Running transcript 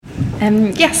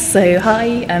Yes, so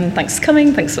hi, thanks for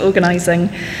coming, thanks for organising.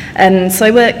 So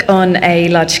I work on a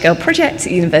large-scale project at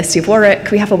the University of Warwick.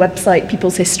 We have a website,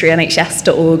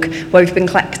 peopleshistorynhs.org, where we've been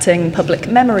collecting public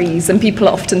memories, and people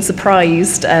are often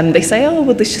surprised. They say, oh,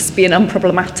 will this just be an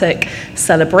unproblematic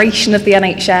celebration of the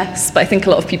NHS? But I think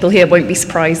a lot of people here won't be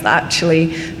surprised that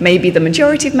actually maybe the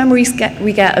majority of memories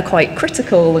we get are quite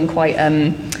critical and quite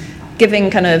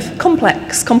giving kind of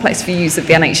complex views of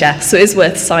the NHS. So it is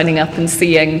worth signing up and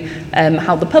seeing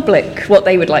how the public, what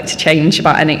they would like to change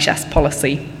about NHS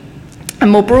policy. And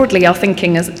more broadly, our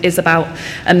thinking is about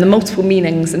the multiple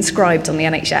meanings inscribed on the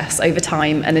NHS over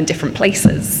time and in different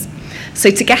places.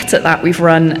 So to get at that, we've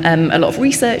run a lot of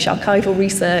research, archival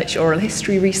research, oral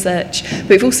history research, but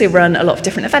we've also run a lot of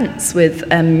different events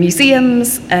with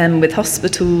museums, with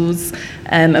hospitals,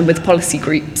 and with policy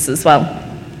groups as well.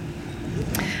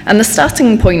 And the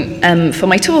starting point for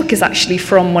my talk is actually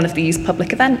from one of these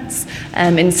public events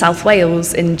in South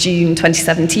Wales in June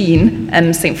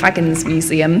 2017, St Fagans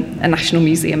Museum, a national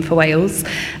museum for Wales,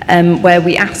 where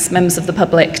we asked members of the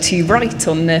public to write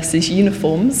on nurses'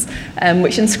 uniforms,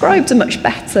 which inscribed a much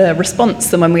better response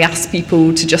than when we asked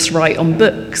people to just write on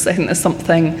books. I think there's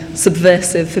something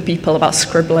subversive for people about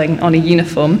scribbling on a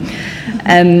uniform.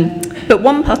 But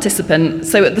one participant,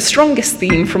 so the strongest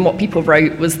theme from what people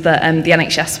wrote was that the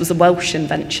NHS was a Welsh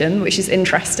invention, which is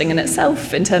interesting in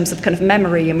itself in terms of kind of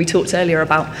memory, and we talked earlier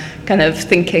about kind of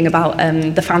thinking about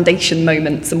the foundation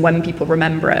moments and when people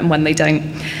remember it and when they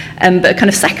don't. But a kind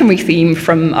of secondary theme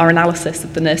from our analysis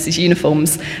of the nurses'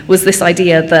 uniforms was this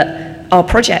idea that our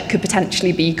project could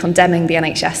potentially be condemning the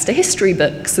NHS to history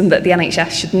books and that the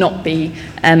NHS should not be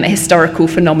a historical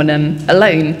phenomenon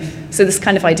alone. So this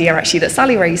kind of idea actually that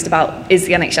Sally raised about is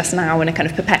the NHS now in a kind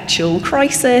of perpetual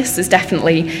crisis is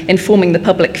definitely informing the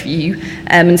public view,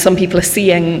 and some people are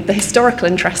seeing the historical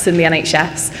interest in the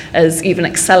NHS as even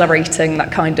accelerating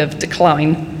that kind of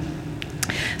decline.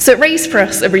 So it raised for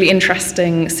us a really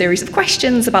interesting series of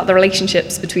questions about the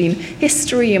relationships between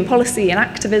history and policy and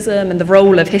activism and the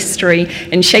role of history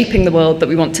in shaping the world that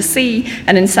we want to see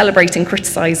and in celebrating,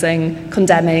 criticising,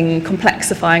 condemning,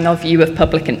 complexifying our view of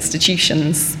public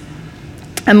institutions.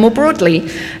 And more broadly,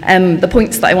 the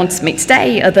points that I want to make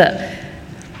today are that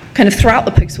kind of throughout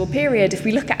the post-war period, if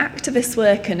we look at activist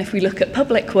work and if we look at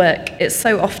public work, it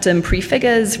so often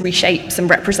prefigures, reshapes and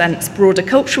represents broader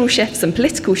cultural shifts and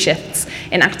political shifts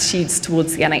in attitudes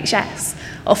towards the NHS,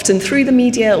 often through the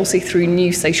media, also through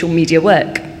new social media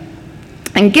work.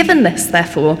 And given this,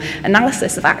 therefore,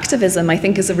 analysis of activism, I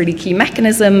think, is a really key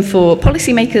mechanism for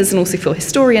policymakers and also for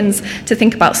historians to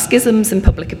think about schisms in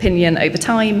public opinion over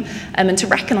time and to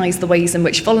recognise the ways in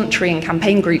which voluntary and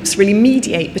campaign groups really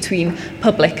mediate between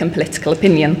public and political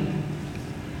opinion.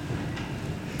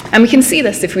 And we can see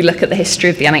this if we look at the history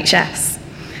of the NHS.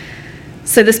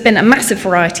 So there's been a massive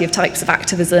variety of types of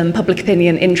activism, public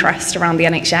opinion, interest around the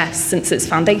NHS since its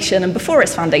foundation and before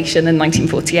its foundation in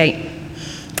 1948.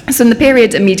 So in the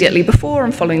period immediately before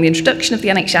and following the introduction of the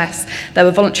NHS, there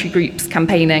were voluntary groups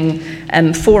campaigning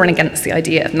for and against the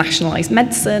idea of nationalised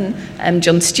medicine.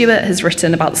 John Stewart has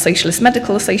written about the Socialist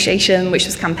Medical Association, which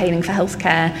was campaigning for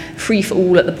healthcare free for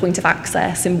all at the point of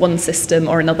access in one system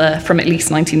or another from at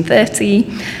least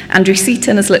 1930. Andrew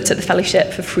Seaton has looked at the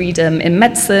Fellowship for Freedom in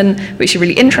Medicine, which is a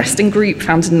really interesting group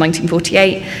founded in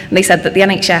 1948. And they said that the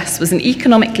NHS was an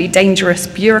economically dangerous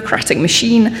bureaucratic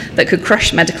machine that could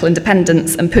crush medical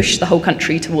independence and push the whole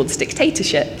country towards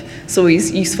dictatorship. It's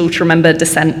always useful to remember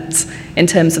dissent in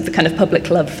terms of the kind of public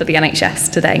love for the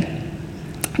NHS today.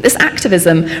 This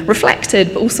activism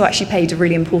reflected, but also actually played a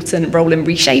really important role in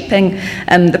reshaping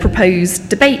the proposed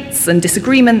debates and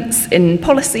disagreements in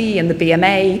policy and the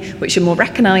BMA, which are more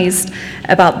recognised,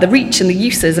 about the reach and the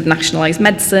uses of nationalised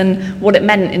medicine, what it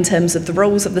meant in terms of the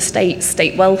roles of the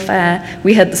state welfare.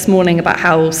 We heard this morning about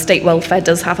how state welfare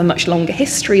does have a much longer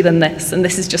history than this, and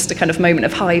this is just a kind of moment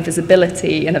of high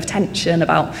visibility and of tension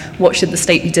about what should the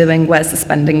state be doing, where's the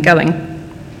spending going.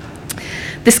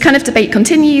 This kind of debate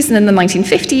continues, and in the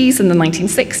 1950s and the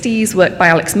 1960s, work by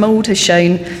Alex Mould has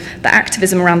shown that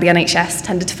activism around the NHS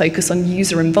tended to focus on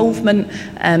user involvement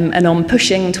and on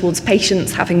pushing towards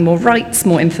patients having more rights,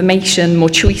 more information, more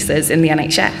choices in the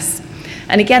NHS.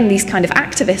 And again, these kind of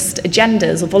activist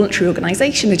agendas or voluntary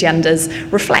organisation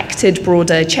agendas reflected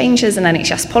broader changes in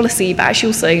NHS policy, but actually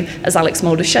also, as Alex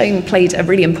Mould has shown, played a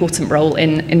really important role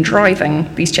in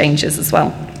driving these changes as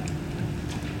well.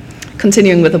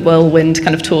 Continuing with a whirlwind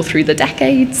kind of tour through the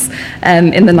decades,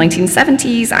 in the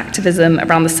 1970s, activism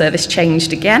around the service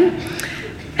changed again.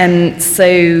 And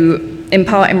so in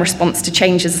part in response to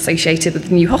changes associated with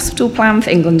the new hospital plan for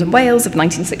England and Wales of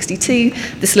 1962.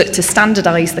 This looked to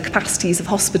standardise the capacities of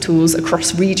hospitals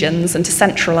across regions and to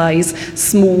centralise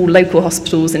small local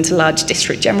hospitals into large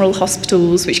district general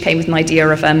hospitals, which came with an idea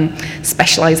of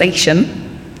specialisation.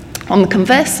 On the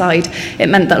converse side, it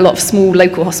meant that a lot of small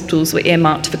local hospitals were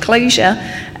earmarked for closure,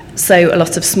 so a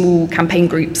lot of small campaign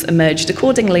groups emerged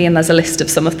accordingly, and there's a list of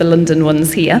some of the London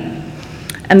ones here.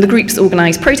 And the groups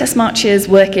organised protest marches,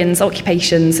 work-ins,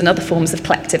 occupations, and other forms of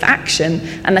collective action,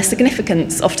 and their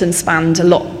significance often spanned a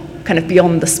lot kind of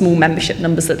beyond the small membership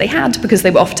numbers that they had, because they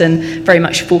were often very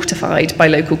much fortified by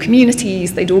local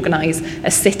communities. They'd organise a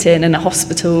sit-in in a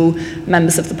hospital,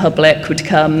 members of the public would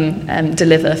come and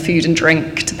deliver food and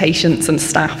drink to patients and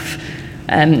staff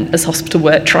as hospital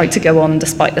work tried to go on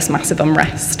despite this massive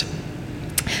unrest.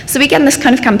 So again, this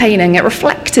kind of campaigning, it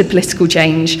reflected political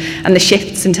change and the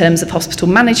shifts in terms of hospital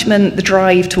management, the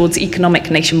drive towards economic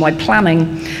nationwide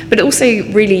planning, but it also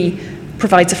really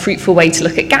provides a fruitful way to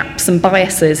look at gaps and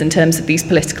biases in terms of these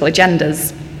political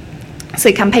agendas. So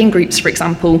campaign groups, for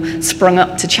example, sprung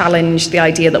up to challenge the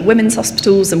idea that women's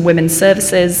hospitals and women's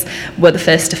services were the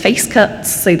first to face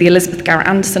cuts. So the Elizabeth Garrett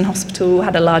Anderson Hospital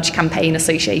had a large campaign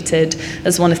associated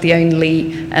as one of the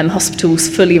only hospitals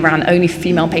fully ran only for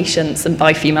female patients and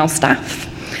by female staff.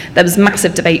 There was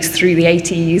massive debates through the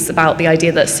 80s about the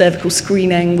idea that cervical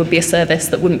screening would be a service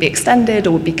that wouldn't be extended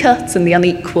or would be cut, and the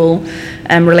unequal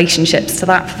relationships to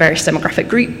that for various demographic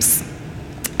groups.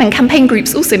 And campaign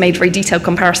groups also made a very detailed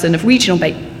comparison of regional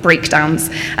breakdowns,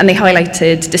 and they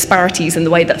highlighted disparities in the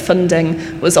way that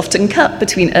funding was often cut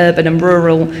between urban and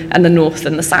rural and the north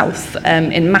and the south,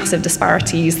 in massive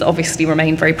disparities that obviously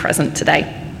remain very present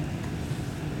today.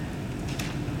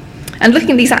 And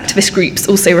looking at these activist groups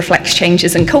also reflects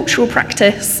changes in cultural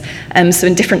practice, so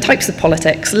in different types of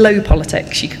politics, low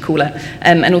politics you could call it,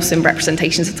 and also in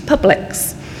representations of the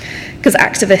publics, because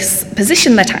activists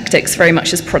position their tactics very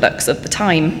much as products of the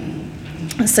time.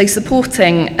 So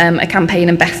supporting a campaign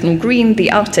in Bethnal Green, the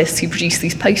artist who produced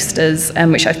these posters,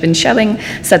 which I've been showing,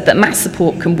 said that mass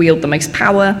support can wield the most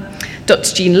power.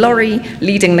 Dr. Jean Laurie,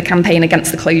 leading the campaign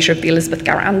against the closure of the Elizabeth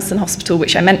Garrett Anderson Hospital,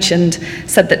 which I mentioned,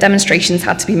 said that demonstrations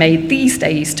had to be made these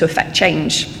days to effect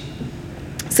change.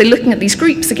 So looking at these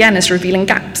groups, again, is revealing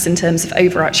gaps in terms of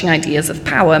overarching ideas of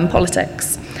power and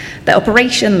politics. Their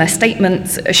operation, their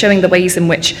statements are showing the ways in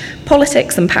which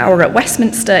politics and power at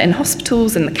Westminster, in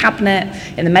hospitals, in the cabinet,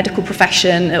 in the medical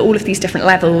profession, at all of these different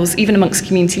levels, even amongst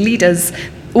community leaders,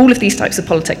 all of these types of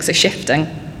politics are shifting.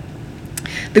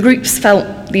 The groups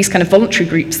felt, these kind of voluntary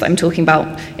groups that I'm talking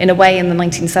about, in a way in the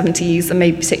 1970s and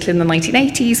maybe particularly in the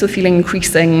 1980s, were feeling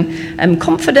increasing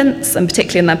confidence, and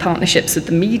particularly in their partnerships with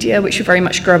the media, which were very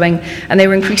much growing, and they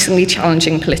were increasingly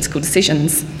challenging political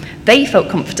decisions. They felt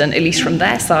confident, at least from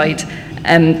their side,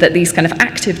 that these kind of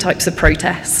active types of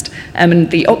protest and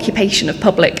the occupation of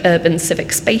public urban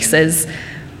civic spaces,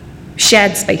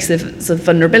 shared spaces of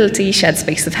vulnerability, shared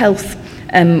space of health,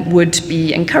 would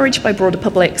be encouraged by broader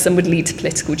publics and would lead to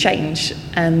political change.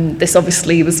 This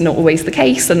obviously was not always the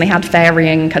case, and they had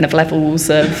varying kind of levels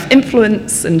of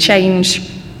influence and change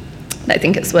that I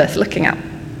think it's worth looking at.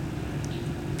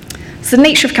 So the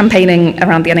nature of campaigning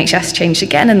around the NHS changed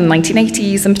again in the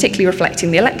 1980s, and particularly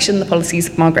reflecting the election, the policies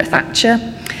of Margaret Thatcher.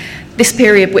 This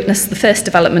period witnessed the first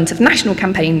development of national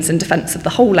campaigns in defence of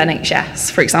the whole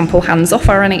NHS, for example, Hands Off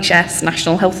Our NHS,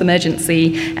 National Health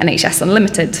Emergency, NHS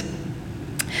Unlimited.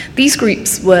 These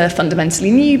groups were fundamentally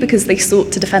new because they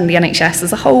sought to defend the NHS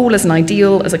as a whole, as an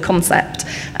ideal, as a concept,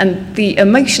 and the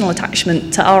emotional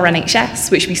attachment to our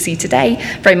NHS, which we see today,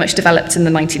 very much developed in the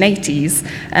 1980s,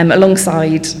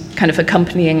 alongside kind of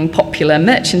accompanying popular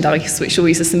merchandise, which is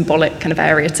always a symbolic kind of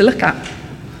area to look at.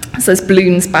 So there's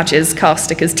balloons, badges, car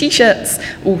stickers, t-shirts,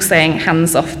 all saying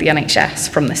hands off the NHS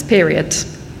from this period.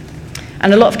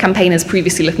 And a lot of campaigners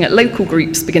previously looking at local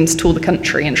groups begin to tour the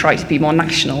country and try to be more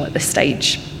national at this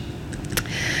stage.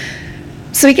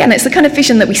 So again, it's the kind of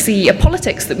vision that we see, a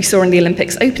politics that we saw in the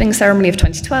Olympics opening ceremony of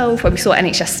 2012, where we saw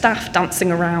NHS staff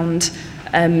dancing around,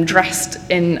 dressed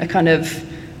in a kind of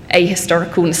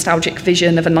ahistorical, nostalgic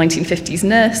vision of a 1950s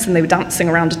nurse, and they were dancing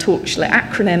around a torchlit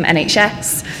acronym,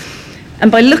 NHS.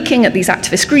 And by looking at these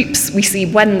activist groups, we see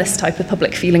when this type of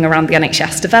public feeling around the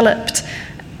NHS developed,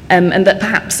 and that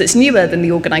perhaps it's newer than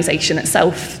the organisation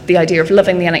itself. The idea of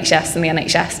loving the NHS and the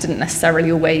NHS didn't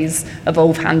necessarily always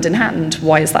evolve hand in hand.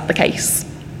 Why is that the case?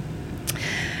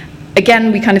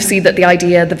 Again, we kind of see that the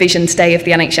idea, the vision today of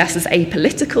the NHS is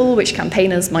apolitical, which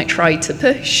campaigners might try to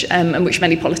push, and which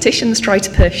many politicians try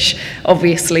to push,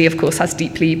 obviously, of course, has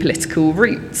deeply political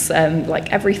roots,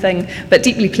 like everything, but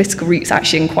deeply political roots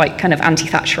actually in quite kind of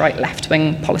anti-Thatcherite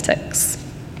left-wing politics.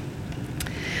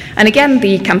 And again,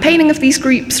 the campaigning of these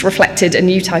groups reflected a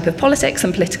new type of politics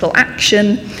and political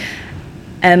action,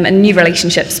 and new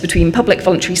relationships between public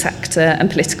voluntary sector and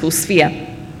political sphere.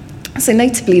 So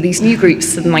notably, these new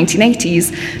groups of the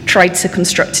 1980s tried to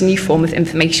construct a new form of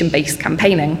information-based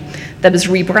campaigning. There was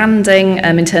rebranding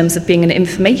in terms of being an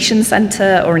information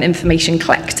centre or an information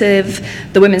collective.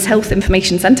 The Women's Health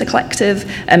Information Centre Collective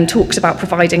talked about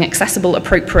providing accessible,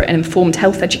 appropriate and informed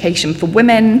health education for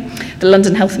women. The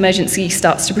London Health Emergency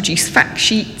starts to produce fact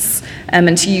sheets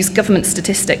and to use government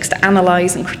statistics to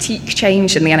analyse and critique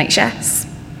change in the NHS.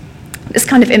 This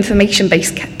kind of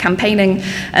information-based campaigning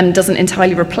doesn't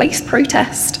entirely replace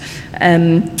protest,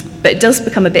 but it does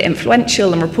become a bit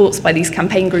influential, and reports by these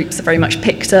campaign groups are very much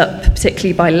picked up,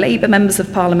 particularly by Labour members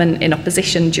of Parliament in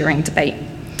opposition during debate.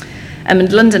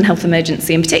 And London Health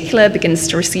Emergency in particular begins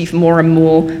to receive more and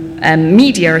more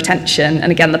media attention,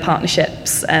 and again the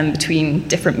partnerships between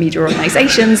different media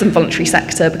organisations and voluntary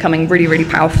sector becoming really, really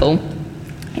powerful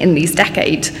in these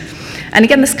decades. And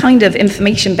again, this kind of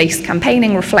information-based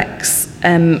campaigning reflects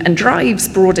and drives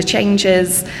broader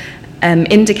changes,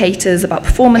 indicators about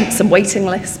performance and waiting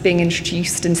lists being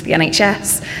introduced into the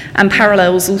NHS, and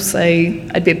parallels also.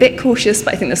 I'd be a bit cautious,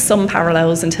 but I think there's some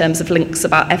parallels in terms of links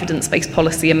about evidence-based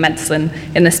policy and medicine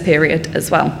in this period as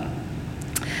well.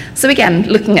 So again,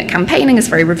 looking at campaigning is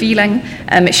very revealing.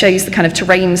 It shows the kind of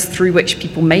terrains through which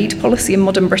people made policy in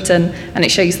modern Britain, and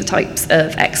it shows the types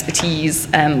of expertise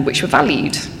which were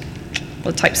valued,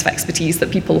 or the types of expertise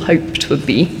that people hoped would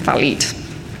be valued.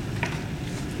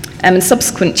 And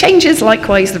subsequent changes,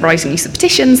 likewise, the rising use of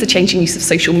petitions, the changing use of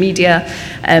social media,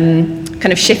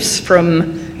 kind of shifts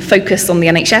from focus on the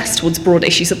NHS towards broad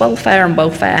issues of welfare and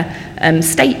welfare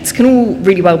states can all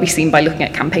really well be seen by looking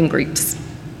at campaign groups.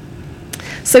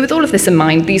 So with all of this in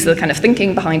mind, these are the kind of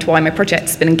thinking behind why my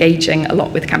project's been engaging a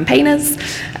lot with campaigners,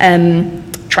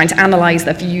 trying to analyse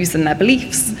their views and their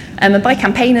beliefs. And by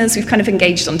campaigners, we've kind of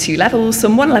engaged on two levels. So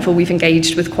on one level, we've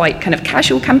engaged with quite kind of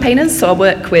casual campaigners. So I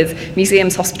work with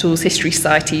museums, hospitals, history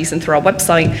societies, and through our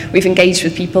website, we've engaged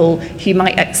with people who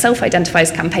might self-identify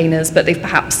as campaigners, but they've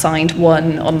perhaps signed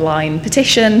one online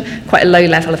petition, quite a low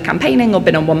level of campaigning, or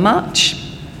been on one march.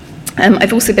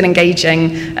 I've also been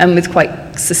engaging with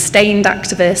quite sustained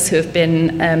activists who have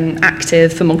been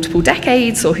active for multiple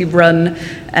decades, or who run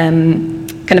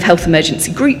kind of health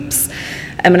emergency groups.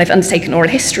 And I've undertaken oral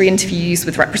history interviews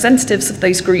with representatives of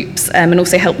those groups, and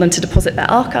also helped them to deposit their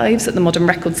archives at the Modern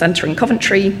Record Centre in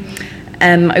Coventry.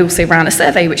 I also ran a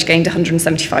survey which gained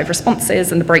 175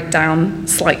 responses, and the breakdown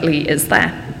slightly is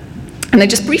there. And I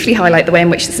just briefly highlight the way in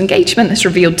which this engagement has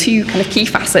revealed two kind of key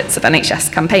facets of NHS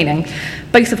campaigning,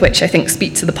 both of which I think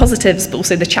speak to the positives, but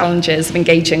also the challenges of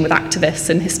engaging with activists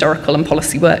in historical and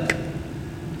policy work.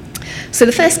 So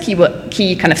the first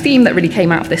key kind of theme that really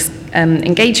came out of this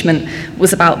engagement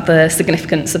was about the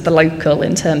significance of the local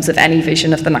in terms of any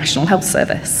vision of the National Health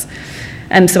Service.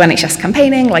 So NHS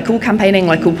campaigning, like all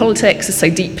politics, is so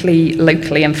deeply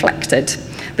locally inflected.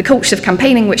 The culture of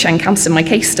campaigning, which I encountered in my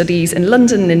case studies in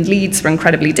London and in Leeds, were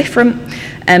incredibly different.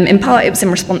 In part, it was in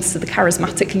response to the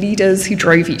charismatic leaders who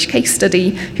drove each case study,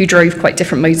 who drove quite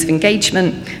different modes of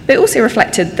engagement, but it also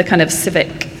reflected the kind of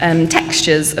civic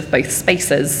textures of both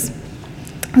spaces.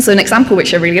 So an example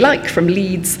which I really like from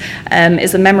Leeds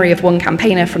is a memory of one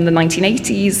campaigner from the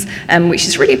 1980s, which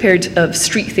is really a period of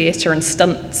street theatre and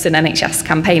stunts in NHS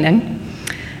campaigning.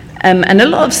 And a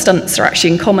lot of stunts are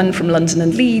actually in common from London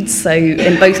and Leeds, so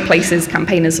in both places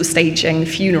campaigners were staging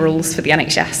funerals for the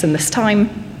NHS in this time.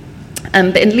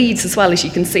 But in Leeds as well, as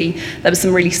you can see, there was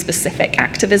some really specific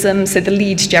activism. So the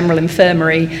Leeds General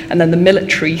Infirmary and then the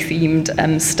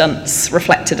military-themed stunts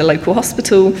reflected a local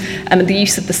hospital, and the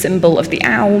use of the symbol of the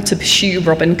owl to pursue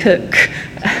Robin Cook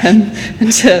and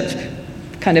to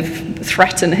kind of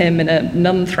threaten him in a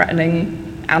non-threatening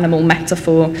animal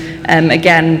metaphor,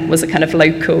 again, was a kind of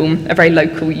a very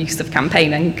local use of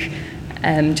campaigning,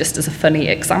 just as a funny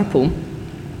example.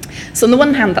 So on the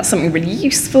one hand, that's something really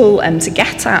useful to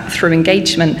get at through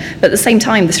engagement, but at the same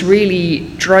time, this really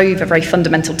drove a very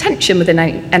fundamental tension within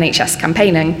NHS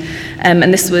campaigning, and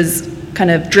this was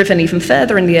kind of driven even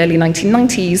further in the early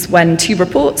 1990s when two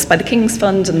reports by the King's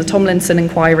Fund and the Tomlinson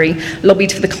Inquiry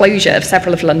lobbied for the closure of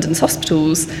several of London's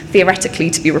hospitals, theoretically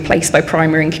to be replaced by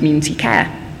primary and community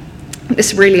care.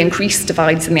 This really increased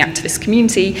divides in the activist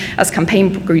community as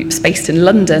campaign groups based in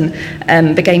London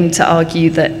began to argue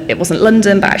that it wasn't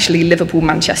London, but actually Liverpool,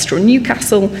 Manchester and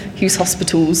Newcastle whose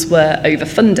hospitals were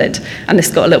overfunded. And this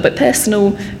got a little bit personal,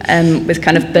 with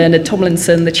kind of Bernard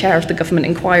Tomlinson, the chair of the government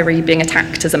inquiry, being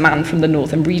attacked as a man from the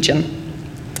northern region.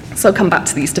 So I'll come back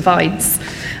to these divides.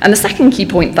 And the second key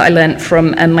point that I learned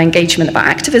from my engagement about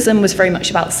activism was very much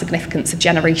about the significance of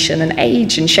generation and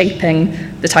age in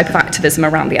shaping the type of activism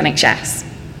around the NHS.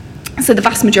 So the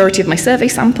vast majority of my survey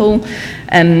sample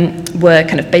were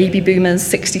kind of baby boomers,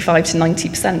 65 to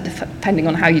 90%, depending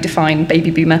on how you define baby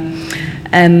boomer.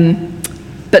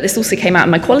 But this also came out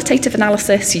in my qualitative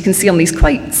analysis. You can see on these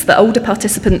quotes that older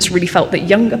participants really felt that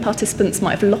younger participants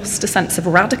might have lost a sense of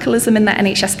radicalism in their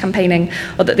NHS campaigning,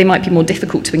 or that they might be more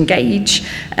difficult to engage.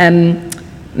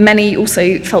 Many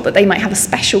also felt that they might have a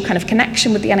special kind of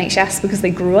connection with the NHS because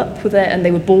they grew up with it and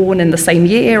they were born in the same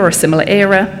year or a similar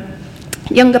era.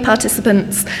 Younger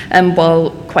participants, while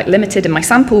quite limited in my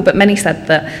sample, but many said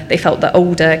that they felt that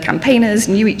older campaigners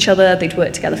knew each other, they'd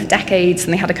worked together for decades,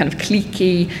 and they had a kind of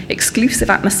cliquey, exclusive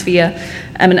atmosphere,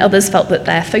 and others felt that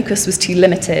their focus was too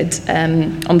limited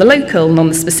on the local and on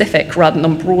the specific, rather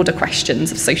than on broader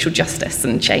questions of social justice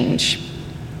and change.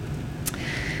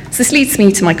 So this leads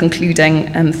me to my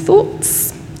concluding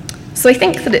thoughts. So I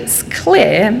think that it's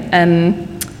clear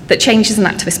that changes in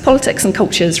activist politics and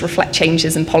cultures reflect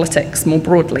changes in politics more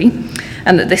broadly,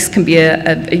 and that this can be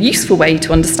a useful way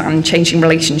to understand changing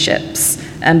relationships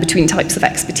between types of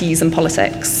expertise and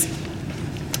politics.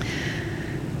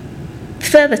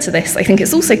 Further to this, I think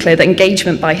it's also clear that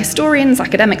engagement by historians,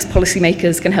 academics,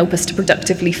 policymakers can help us to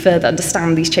productively further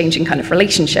understand these changing kind of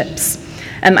relationships.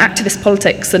 Activist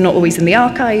politics are not always in the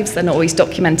archives, they're not always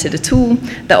documented at all,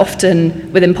 they're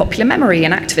often within popular memory,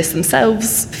 and activists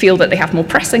themselves feel that they have more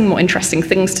pressing, more interesting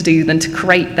things to do than to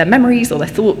create their memories or their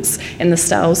thoughts in the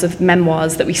styles of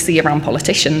memoirs that we see around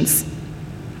politicians.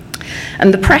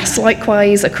 And the press,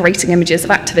 likewise, are creating images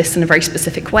of activists in a very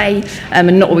specific way,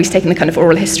 and not always taking the kind of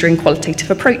oral history and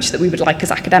qualitative approach that we would like as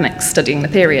academics studying the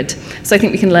period. So I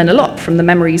think we can learn a lot from the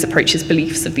memories, approaches,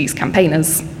 beliefs of these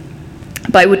campaigners.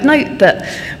 But I would note that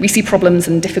we see problems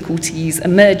and difficulties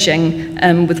emerging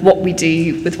with what we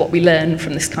do, with what we learn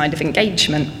from this kind of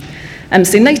engagement.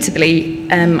 So notably,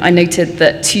 I noted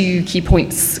that two key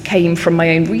points came from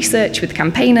my own research with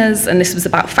campaigners, and this was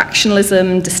about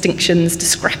factionalism, distinctions,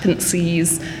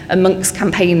 discrepancies amongst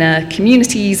campaigner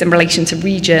communities in relation to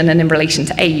region and in relation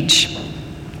to age.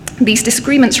 These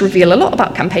disagreements reveal a lot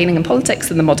about campaigning and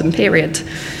politics in the modern period.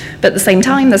 But at the same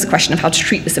time, there's a question of how to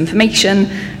treat this information,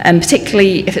 and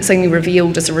particularly if it's only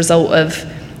revealed as a result of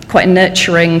quite a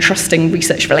nurturing, trusting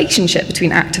research relationship between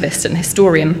activist and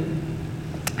historian.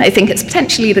 I think it's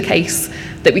potentially the case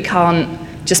that we can't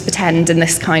just pretend in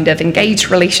this kind of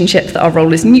engaged relationship that our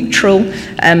role is neutral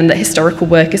and that historical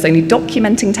work is only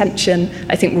documenting tension.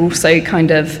 I think we're also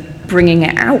kind of bringing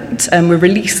it out, and we're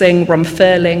releasing, we're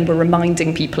unfurling, we're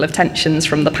reminding people of tensions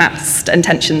from the past, and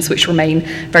tensions which remain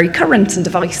very current and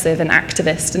divisive in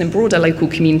activist and in broader local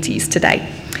communities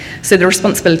today. So the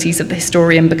responsibilities of the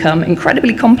historian become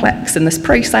incredibly complex in this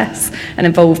process and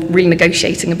involve really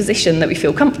negotiating a position that we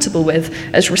feel comfortable with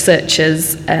as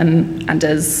researchers and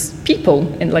as people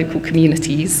in local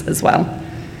communities as well.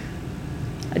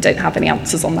 I don't have any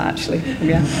answers on that, actually.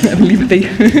 Yeah, I'll leave it be.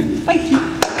 Thank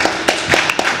you.